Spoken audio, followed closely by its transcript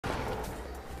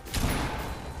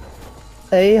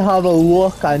I have a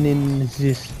look on in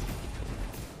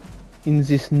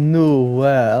this new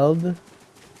world.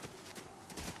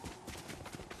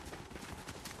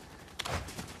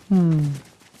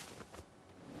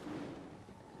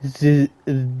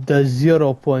 The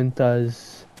 0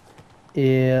 pointers,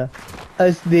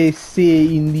 as they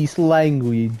say in this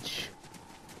language,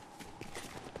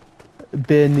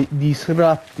 been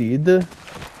disrupted.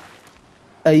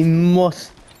 I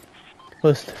must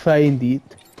find it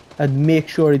and make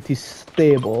sure it is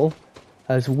stable,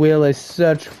 as well as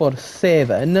search for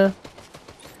 7.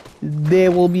 They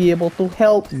will be able to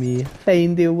help me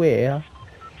find a way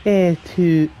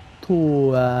to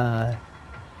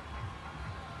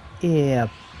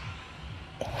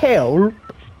help.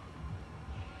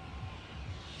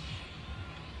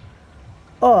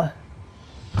 Oh,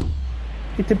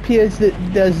 it appears that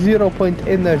the 0 point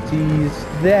energy is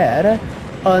there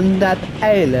on that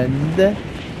island.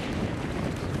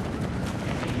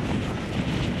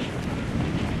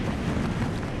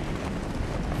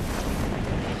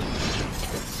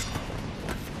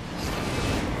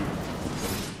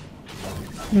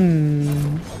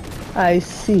 I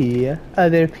see.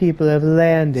 Other people have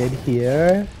landed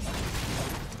here.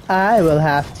 I will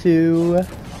have to,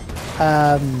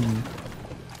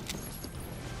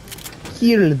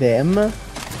 heal them.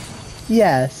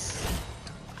 Yes.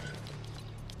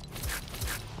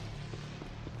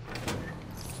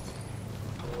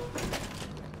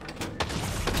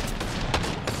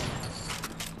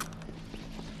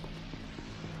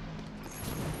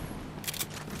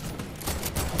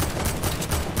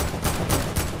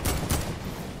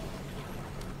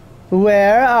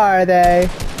 Where are they?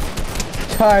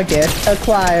 Target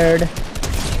acquired.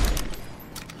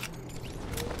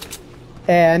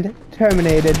 And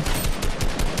terminated.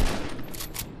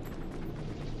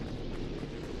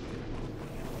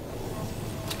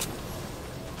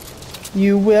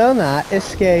 You will not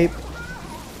escape.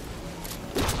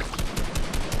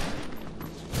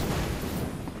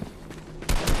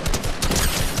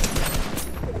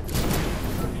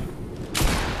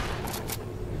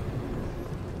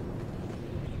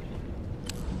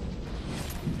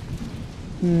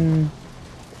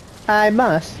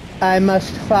 I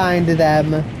must find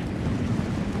them.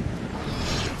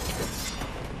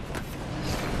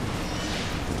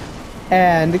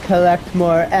 And collect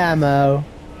more ammo.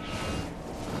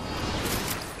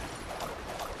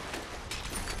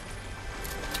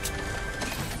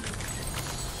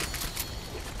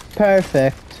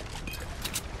 Perfect.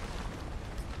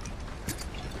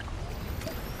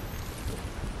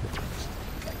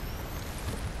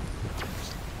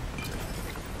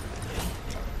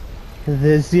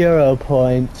 The 0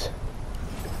 point.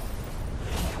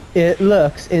 It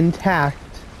looks intact.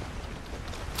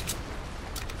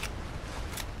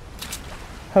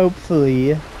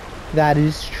 Hopefully, that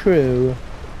is true.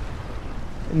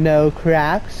 No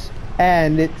cracks,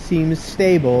 and it seems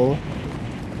stable.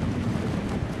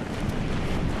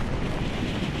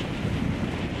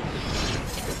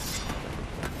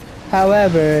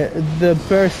 However, the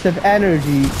bursts of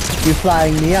energy you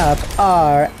flying me up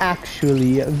are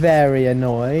actually very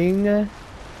annoying,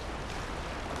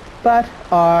 but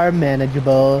are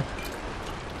manageable.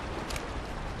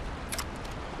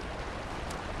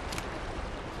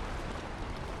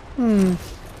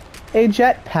 A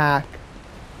jetpack.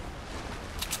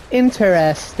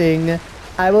 Interesting.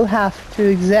 I will have to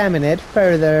examine it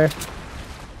further.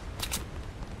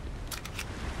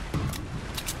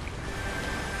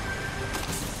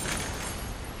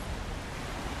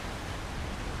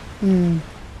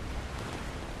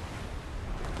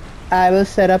 I will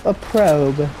set up a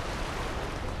probe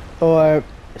or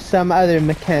some other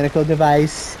mechanical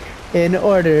device in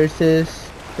order to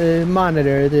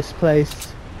monitor this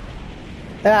place.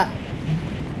 I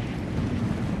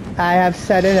have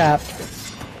set it up.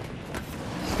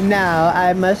 Now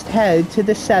I must head to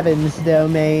the 7's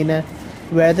domain,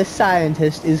 where the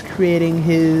scientist is creating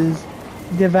his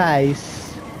device.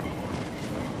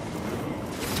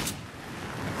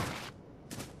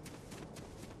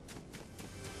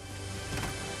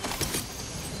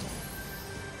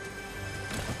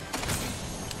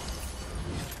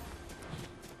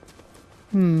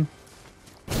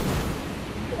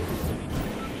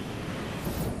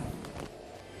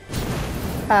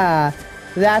 Ah,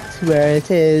 that's where it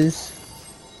is.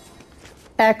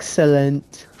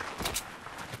 Excellent.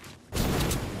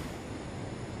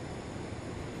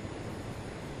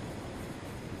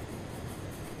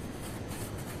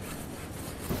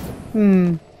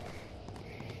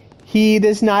 He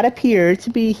does not appear to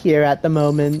be here at the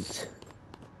moment.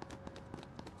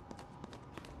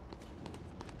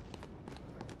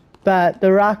 but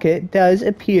the rocket does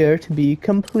appear to be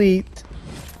complete.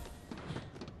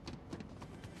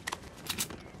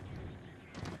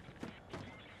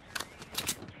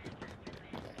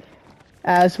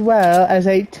 As well as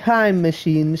a time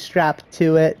machine strapped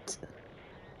to it.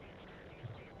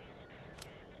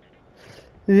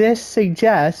 This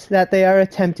suggests that they are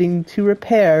attempting to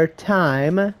repair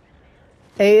time.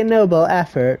 A noble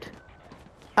effort.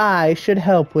 I should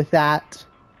help with that.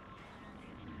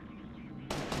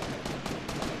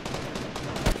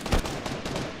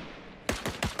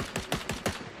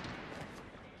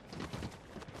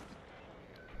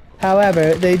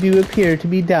 However, they do appear to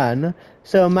be done,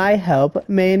 so my help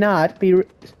may not be...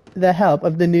 the help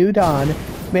of the New Dawn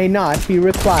may not be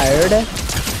required.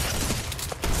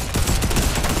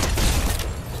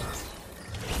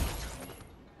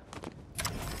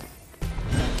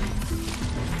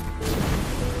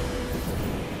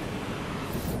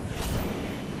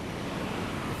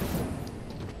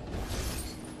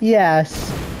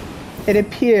 Yes, it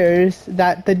appears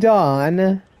that the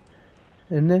Dawn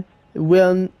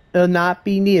will not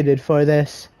be needed for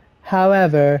this.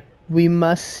 However, we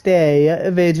must stay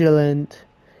vigilant.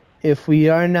 If we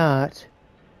are not,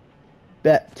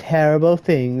 terrible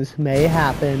things may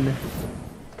happen.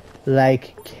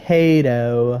 Like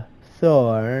Cato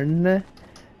Thorn,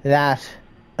 that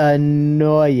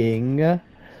annoying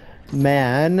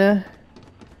man.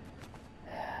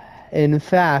 In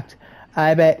fact,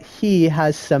 I bet he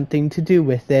has something to do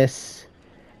with this.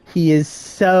 He is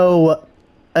so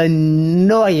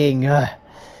annoying.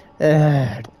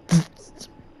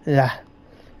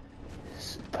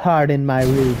 Pardon my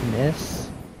rudeness.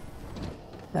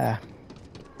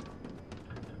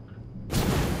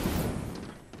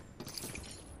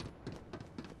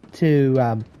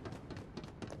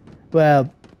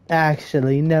 Well,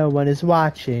 actually, no one is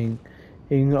watching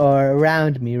or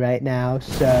around me right now,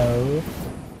 so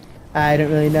I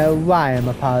don't really know why I'm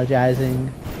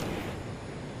apologizing.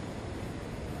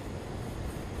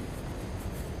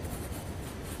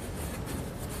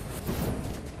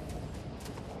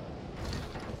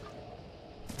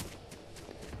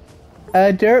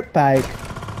 A dirt bike.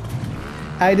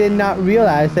 I did not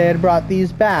realize they had brought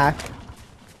these back.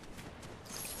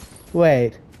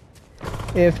 Wait.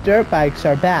 If dirt bikes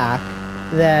are back,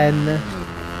 then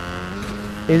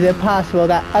is it possible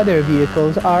that other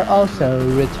vehicles are also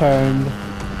returned?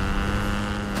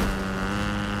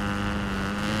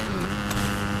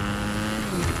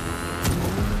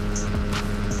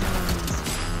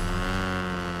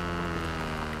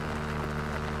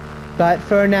 But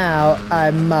for now,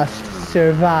 I must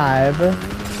survive.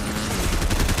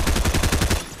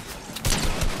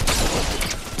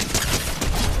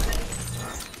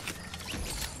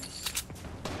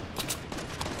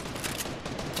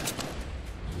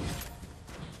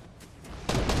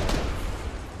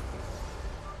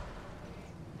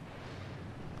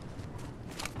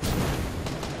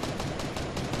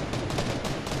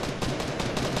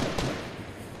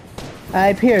 I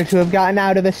appear to have gotten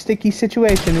out of a sticky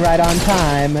situation right on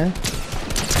time.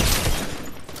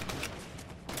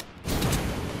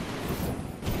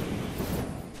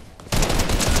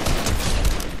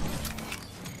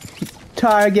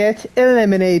 Target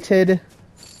eliminated.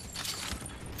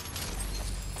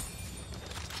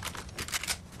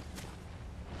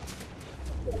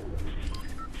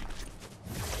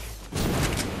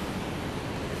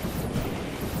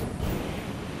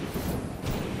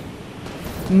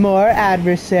 More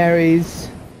adversaries.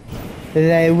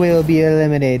 They will be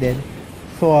eliminated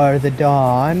for the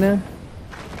dawn.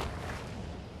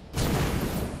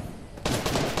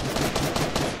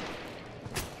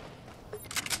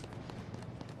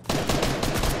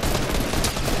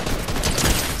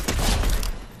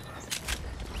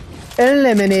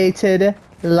 Eliminated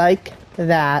like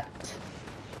that.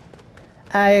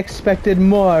 I expected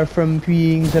more from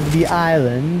beings of the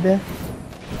island.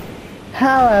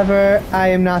 However, I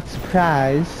am not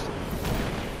surprised,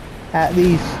 at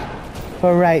least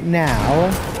for right now.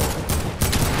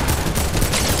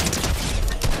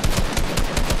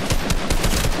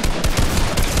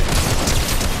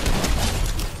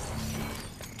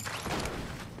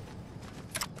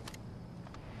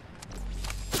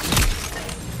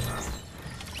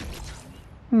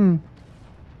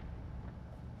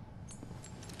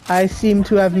 I seem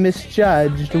to have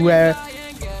misjudged where...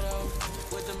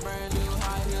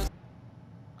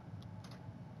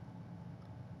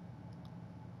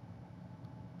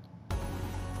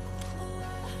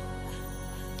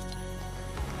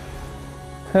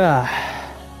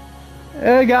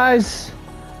 Hey guys,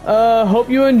 hope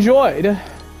you enjoyed.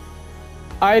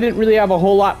 I didn't really have a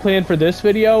whole lot planned for this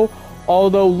video,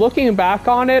 Although looking back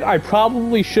on it, I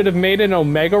probably should have made an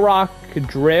Omega Rock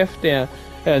Drift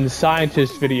and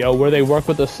Scientist video where they work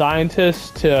with the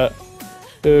scientists to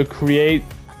create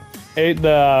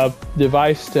the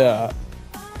device to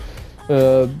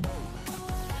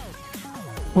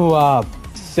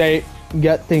say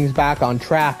get things back on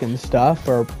track and stuff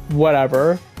or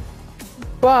whatever.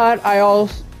 But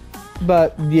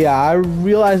yeah, I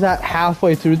realized that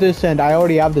halfway through this, and I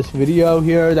already have this video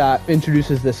here that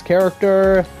introduces this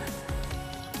character.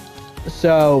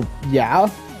 So yeah.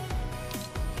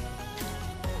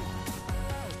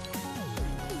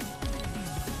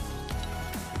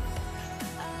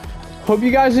 Hope you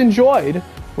guys enjoyed.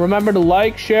 Remember to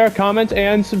like, share, comment,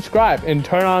 and subscribe, and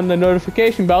turn on the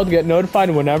notification bell to get notified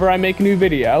whenever I make a new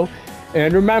video.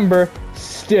 And remember,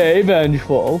 stay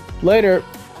vengeful. Later.